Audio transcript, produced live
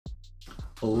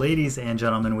Ladies and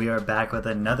gentlemen, we are back with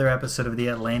another episode of the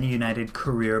Atlanta United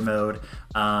career mode.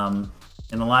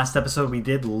 In the last episode, we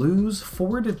did lose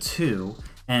 4-2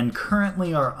 and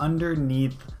currently are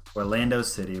underneath Orlando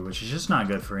City, which is just not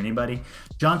good for anybody.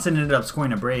 Johnson ended up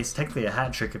scoring a brace, technically a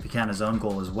hat trick if you count his own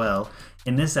goal as well.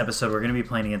 In this episode, we're going to be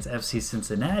playing against FC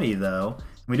Cincinnati, though.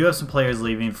 We do have some players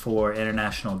leaving for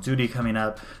international duty coming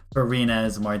up.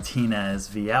 Farines, Martinez,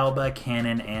 Villalba,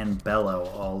 Cannon, and Bello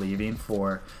all leaving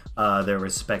for their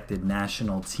respected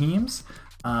national teams.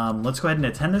 Let's go ahead and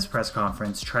attend this press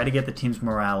conference, try to get the team's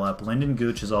morale up. Lyndon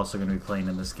Gooch is also going to be playing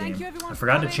in this game. I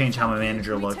forgot to change how my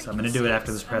manager looks. I'm going to do it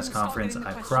after this press conference,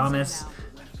 I promise.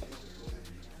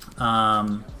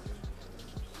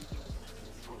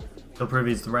 He'll prove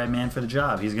he's the right man for the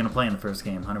job. He's going to play in the first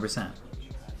game, 100%.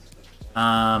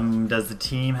 Does the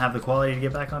team have the quality to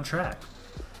get back on track?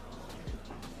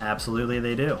 Absolutely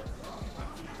they do.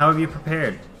 How have you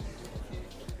prepared?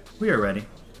 We are ready.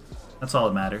 That's all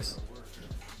that matters.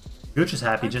 Gooch is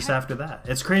happy just after that.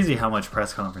 It's crazy how much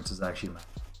press conferences actually matter.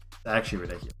 It's actually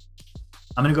ridiculous.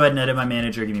 I'm going to go ahead and edit my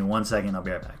manager. Give me 1 second. I'll be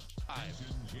right back.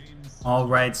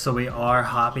 Alright, so we are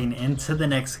hopping into the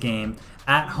next game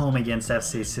at home against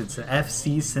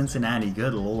FC Cincinnati.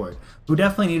 Good lord. Who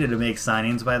definitely needed to make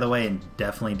signings, by the way, and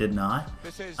definitely did not.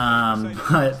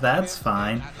 But that's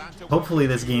fine. Hopefully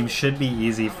this game should be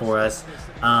easy for us.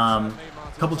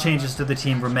 Couple changes to the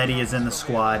team. Rometti is in the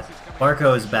squad.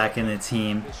 Barco is back in the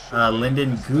team.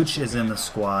 Lyndon Gooch is in the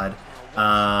squad.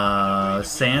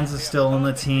 Sands is still on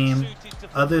the team.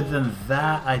 Other than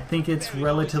that, I think it's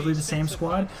relatively the same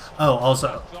squad. Oh,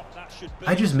 also,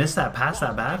 I just missed that pass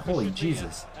that bad? Holy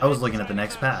Jesus. I was looking at the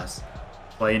next pass.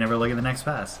 Why you never look at the next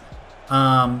pass?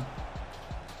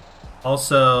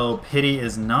 Also, Pity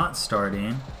is not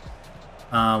starting.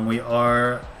 We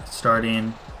are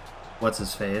starting, what's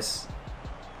his face?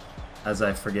 As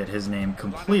I forget his name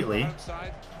completely.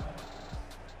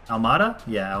 Almada?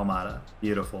 Yeah, Almada.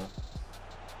 Beautiful.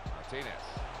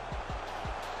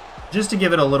 Just to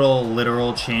give it a little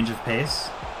literal change of pace.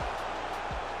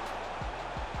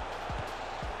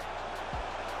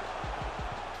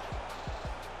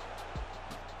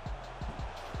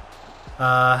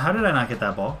 How did I not get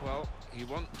that ball? Well, you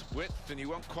want width and you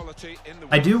want quality in the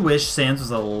I do wish Sands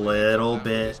was a little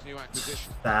bit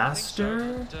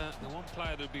faster,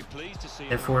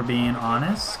 if we're being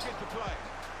honest.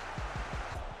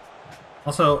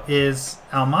 Also, is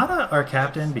Almada our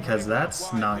captain? Because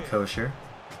that's not kosher.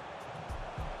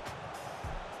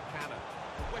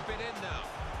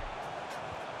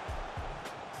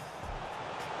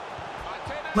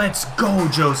 Let's go,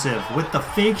 Joseph, with the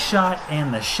fake shot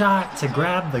and the shot to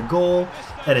grab the goal.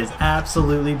 That is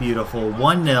absolutely beautiful.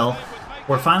 1-0.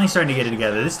 We're finally starting to get it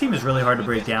together. This team is really hard to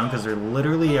break down because there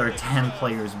literally are 10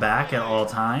 players back at all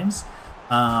times.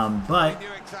 But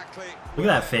look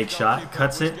at that fake shot.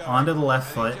 Cuts it onto the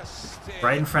left foot,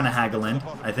 right in front of Hagelin,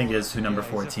 I think is who number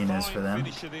 14 is for them.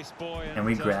 And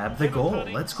we grab the goal.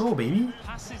 Let's go, baby.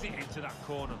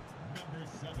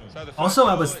 Also,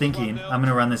 I was thinking, I'm going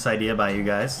to run this idea by you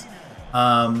guys.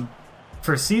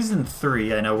 For Season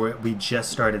 3, I know we just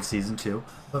started Season 2,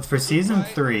 but for Season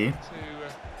 3,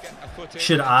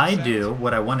 should I do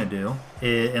what I want to do,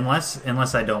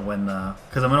 unless I don't win the...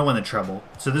 Because I'm going to win the treble.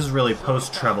 So this is really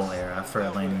post-treble era for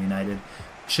Atlanta United.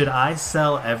 Should I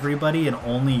sell everybody and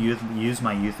only use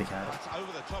my youth academy?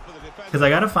 Because I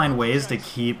got to find ways to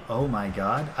keep... Oh my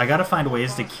god. I got to find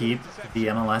ways to keep the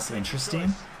MLS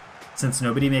interesting. Since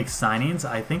nobody makes signings,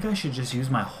 I think I should just use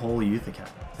my whole youth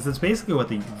academy. Because that's basically what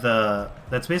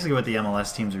that's basically what the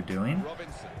MLS teams are doing.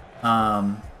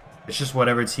 It's just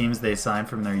whatever teams they sign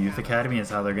from their youth academy is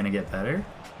how they're going to get better.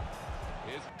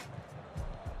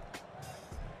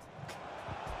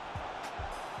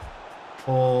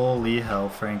 Holy hell,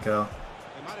 Franco.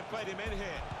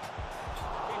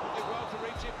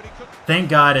 Thank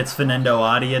God it's Fernando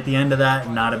Adi at the end of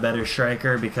that, not a better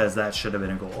striker, because that should have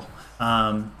been a goal.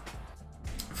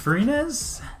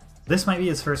 Farines, this might be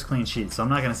his first clean sheet, so I'm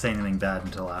not going to say anything bad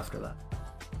until after that.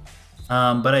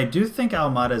 But I do think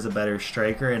Almada is a better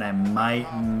striker, and I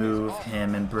might move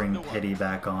him and bring Pity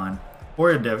back on. Or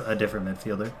a different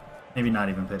midfielder. Maybe not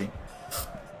even Pity.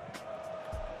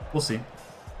 We'll see.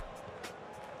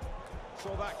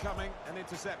 Saw that coming and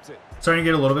intercepted. Starting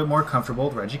to get a little bit more comfortable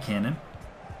with Reggie Cannon.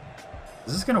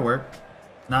 Is this going to work?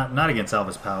 Not against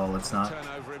Elvis Powell, it's not.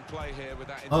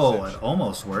 Oh, it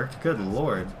almost worked. Good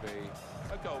lord.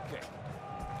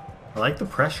 I like the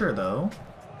pressure, though.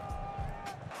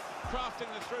 Crafting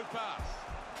the through pass.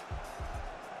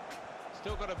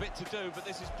 Still got a bit to do, but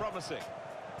this is promising.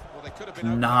 Well, they could have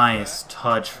been nice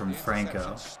touch from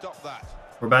Franco.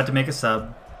 We're about to make a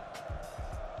sub.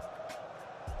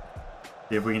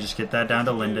 See if we can just get that down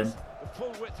to Linden,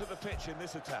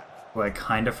 who I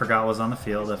kind of forgot was on the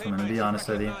field, if I'm going to be honest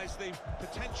with you.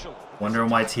 Wondering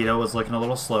why Tito was looking a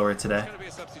little slower today.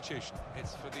 It's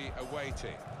for the away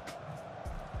team.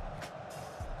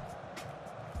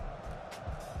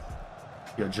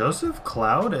 Yo, Joseph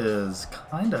Cloud is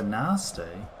kind of nasty.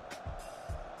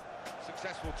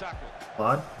 Successful tackle.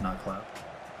 Claude? Not Cloud.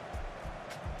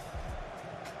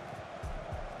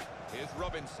 Here's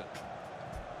Robinson.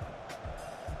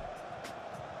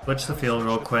 Switch the field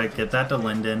real quick. Get that to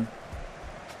Linden.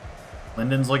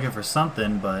 Linden's looking for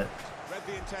something, but... Read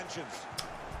the intentions.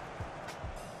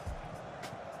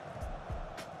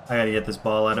 I gotta get this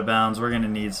ball out of bounds. We're gonna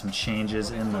need some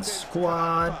changes in the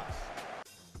squad.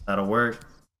 That'll work.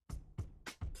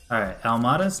 Alright,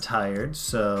 Almada's tired,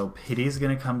 so Pity's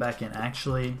gonna come back in.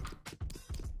 Actually,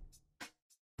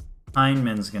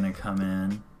 Heineman's gonna come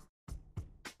in.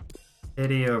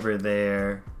 Pity over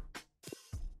there.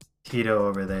 Tito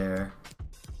over there.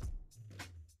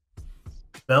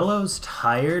 Bello's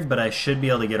tired, but I should be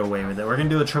able to get away with it. We're going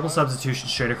to do a triple substitution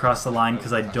straight across the line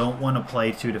because I don't want to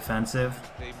play too defensive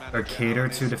or cater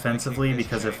too defensively,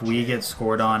 because if we get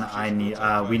scored on,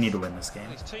 we need to win this game.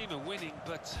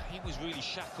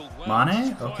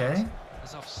 Mane? Okay.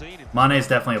 Mane is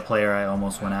definitely a player I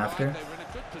almost went after.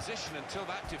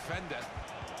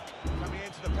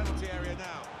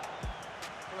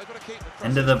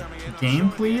 End of the game,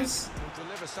 please.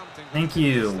 Thank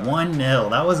you. 1-0.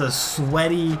 That was a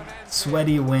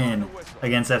sweaty win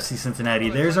against FC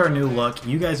Cincinnati. There's our new look.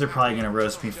 You guys are probably going to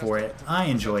roast me for it. I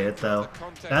enjoy it, though.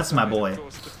 That's my boy.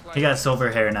 He got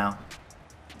silver hair now.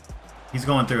 He's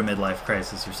going through a midlife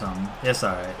crisis or something. It's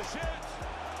alright.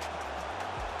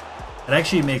 It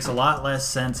actually makes a lot less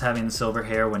sense having the silver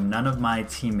hair when none of my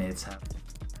teammates have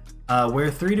it.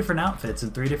 Wear 3 different outfits in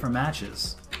 3 different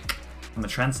matches. I'm a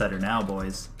trendsetter now,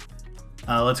 boys.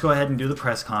 Let's go ahead and do the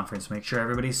press conference. Make sure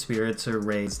everybody's spirits are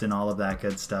raised and all of that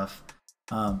good stuff.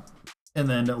 And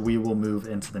then we will move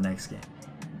into the next game.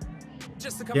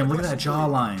 Damn, look at that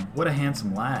jawline. What a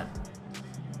handsome lad.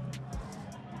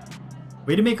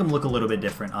 Way to make him look a little bit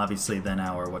different, obviously, than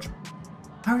our...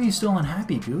 How are you still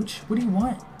unhappy, Gooch? What do you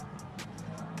want?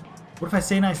 What if I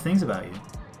say nice things about you?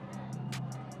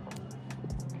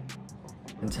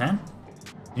 Content?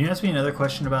 Can you ask me another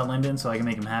question about Linden so I can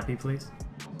make him happy, please?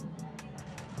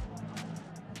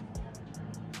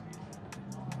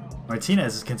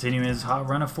 Martinez is continuing his hot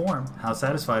run of form. How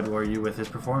satisfied were you with his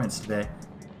performance today?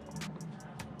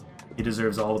 He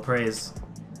deserves all the praise.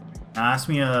 Now ask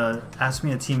me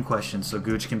a team question so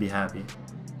Gooch can be happy,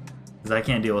 because I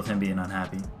can't deal with him being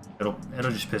unhappy. It'll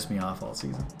just piss me off all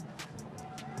season.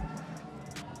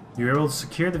 You were able to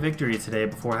secure the victory today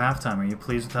before halftime. Are you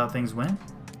pleased with how things went?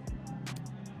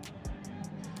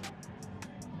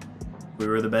 We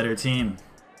were the better team.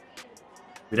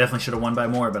 We definitely should have won by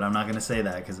more, but I'm not going to say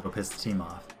that because it'll piss the team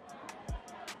off.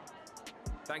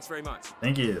 Thanks very much.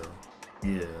 Thank you.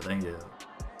 Yeah, thank you.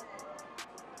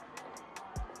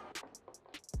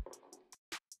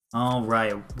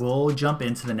 Alright, we'll jump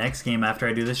into the next game after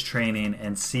I do this training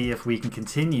and see if we can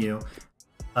continue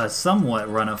a somewhat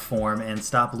run of form and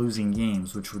stop losing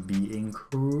games, which would be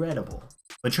incredible.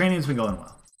 But training's been going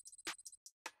well.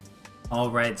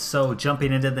 Alright, so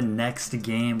jumping into the next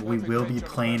game, we will be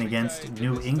playing against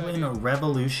New England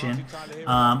Revolution.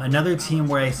 Another team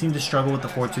where I seem to struggle with the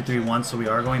 4-2-3-1, so we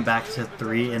are going back to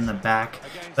 3 in the back.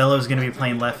 Bello's going to be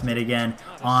playing left mid again.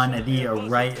 On the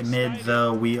right mid,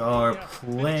 though, we are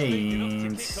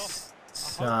playing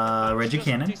Reggie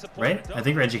Cannon, right? I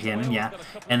think Reggie Cannon, yeah.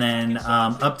 And then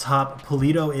up top,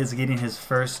 Polito is getting his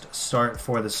first start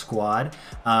for the squad.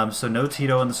 So no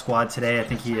Tito in the squad today. I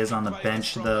think he is on the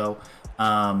bench, though.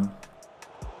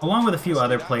 Along with a few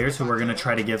other players who we're going to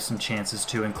try to give some chances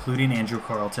to, including Andrew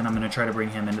Carlton. I'm going to try to bring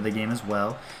him into the game as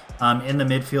well. In the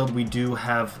midfield, we do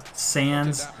have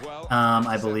Sands,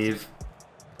 I believe.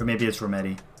 Or maybe it's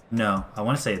Rometti. No, I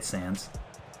want to say it's Sands.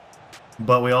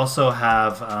 But we also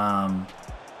have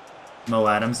Mo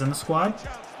Adams in the squad.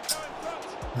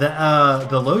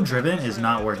 The low driven is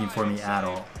not working for me at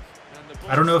all.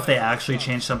 I don't know if they actually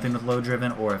changed something with low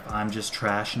driven or if I'm just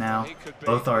trash now.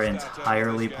 Both are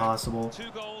entirely possible.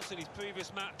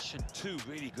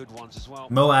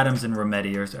 Mo Adams and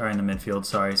Rometti are in the midfield,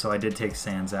 sorry, so I did take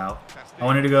Sands out. I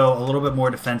wanted to go a little bit more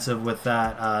defensive with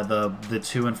that, the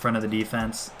two in front of the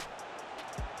defense.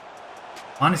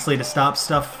 Honestly, to stop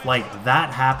stuff like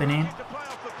that happening,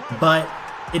 but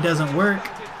it doesn't work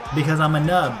because I'm a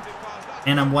nub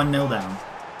and I'm 1-0 down.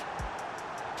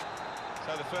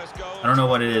 I don't know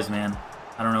what it is, man.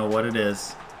 I don't know what it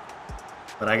is,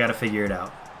 but I gotta figure it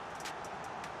out.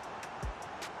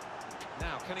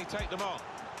 Now can he take them on?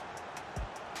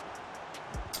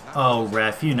 Oh,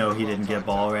 ref, you know he didn't get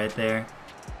ball right there.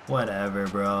 Whatever,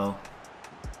 bro.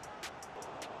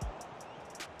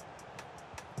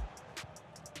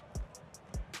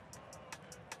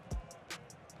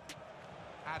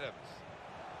 Adams.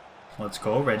 Let's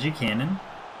go, Reggie Cannon.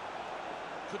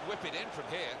 Could whip it in from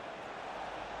here.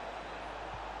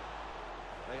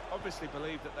 They obviously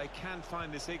believe that they can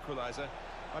find this equalizer.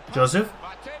 Joseph,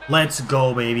 let's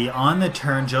go, baby. On the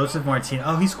turn, Joseph Martinez.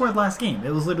 Oh, he scored last game.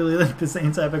 It was literally like the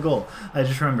same type of goal. I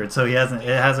just remembered. So it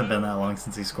hasn't been that long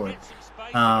since he scored.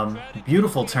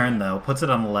 Beautiful turn though. Puts it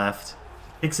on the left.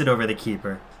 Kicks it over the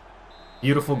keeper.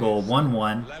 Beautiful goal.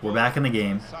 1-1. We're back in the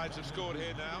game.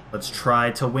 Let's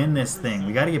try to win this thing.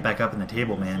 We got to get back up in the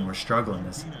table, man. We're struggling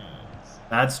this.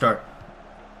 Bad start.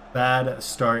 Bad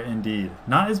start indeed.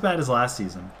 Not as bad as last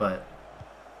season, but...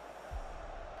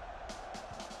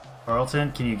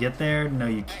 Carlton, can you get there? No,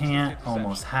 you can't.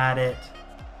 Almost had it.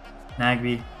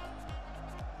 Nagby.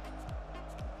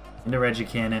 Into Reggie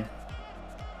Cannon.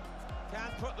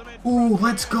 Ooh,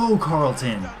 let's go,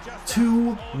 Carlton.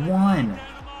 2-1.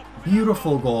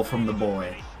 Beautiful goal from the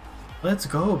boy. Let's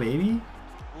go, baby.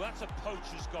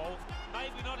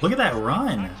 Look at that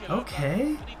run.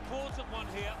 Okay.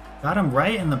 Got him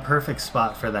right in the perfect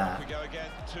spot for that.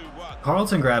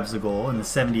 Carlton grabs the goal in the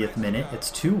 70th minute.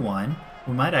 It's 2-1.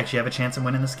 We might actually have a chance of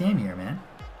winning this game here, man.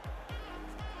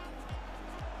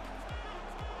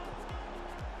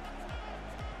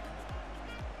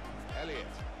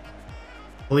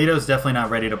 Polito's definitely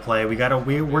not ready to play. We're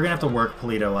gonna have to work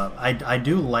Polito up. I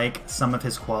do like some of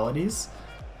his qualities.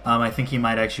 I think he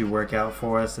might actually work out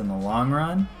for us in the long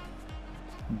run.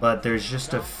 But there's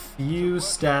just a few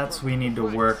stats we need to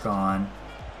work on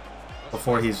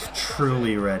before he's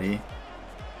truly ready.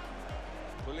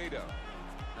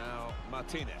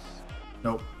 Martinez.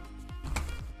 Nope.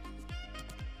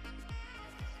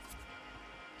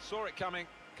 Saw it coming,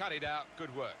 cut it out,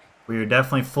 good work. We are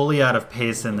definitely fully out of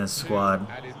pace in this squad.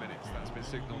 Added minutes, that's been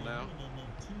signaled now.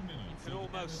 You can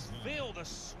almost feel the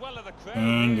swell of the crowd.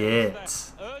 Dang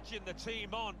it. Urging the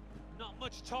team on. Not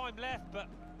much time left, but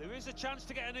there is a chance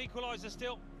to get an equaliser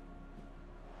still.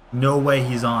 No way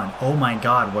he's on. Oh my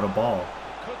god, what a ball. It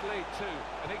could lead to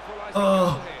an equaliser Oh.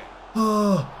 goal here.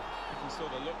 Oh.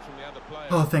 Sort of look from the other player,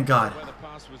 Oh, thank God. where the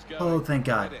pass was going. Oh, thank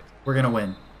God. We're gonna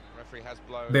win. Referee has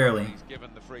blown. Barely. He's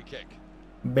given the free kick.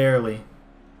 Barely.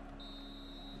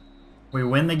 We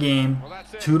win the game, Well,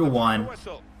 that's it. 2-1.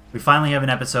 Whistle. We finally have an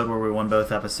episode where we won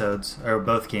both episodes, or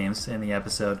both games in the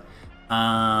episode.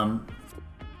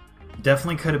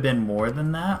 Definitely could have been more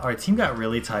than that. Our team got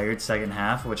really tired second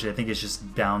half, which I think is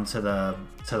just down to the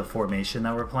formation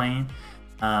that we're playing.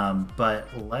 But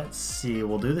let's see.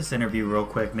 We'll do this interview real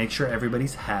quick. Make sure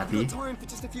everybody's happy. Time for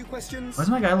just a few questions. Why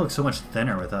does my guy look so much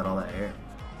thinner without all that hair?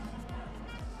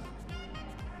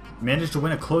 Managed to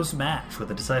win a close match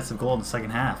with a decisive goal in the second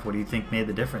half. What do you think made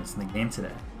the difference in the game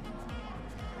today?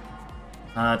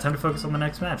 Time to focus on the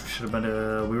next match. We should have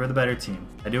been. We were the better team.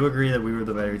 I do agree that we were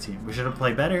the better team. We should have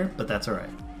played better, but that's all right.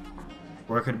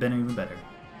 Or it could have been even better.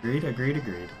 Agreed. Agreed.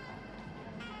 Agreed.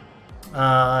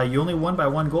 You only won by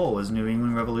 1 goal. Was New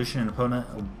England Revolution an opponent?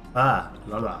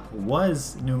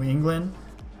 Was New England?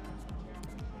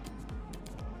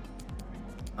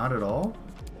 Not at all.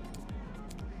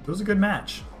 It was a good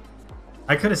match.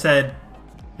 I could have said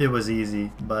it was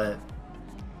easy, but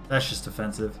that's just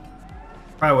offensive.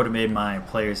 Probably would have made my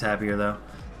players happier though.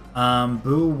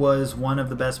 Boo was one of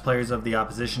the best players of the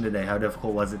opposition today. How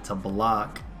difficult was it to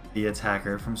block the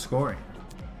attacker from scoring?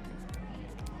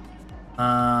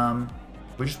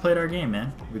 We just played our game,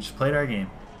 man. We just played our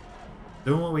game.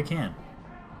 Doing what we can.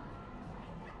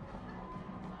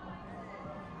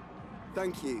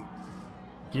 Thank you.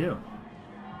 Thank you.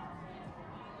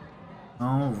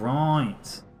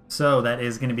 Alright. So that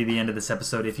is going to be the end of this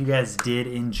episode. If you guys did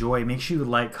enjoy, make sure you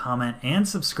like, comment, and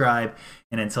subscribe.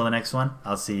 And until the next one,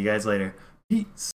 I'll see you guys later. Peace.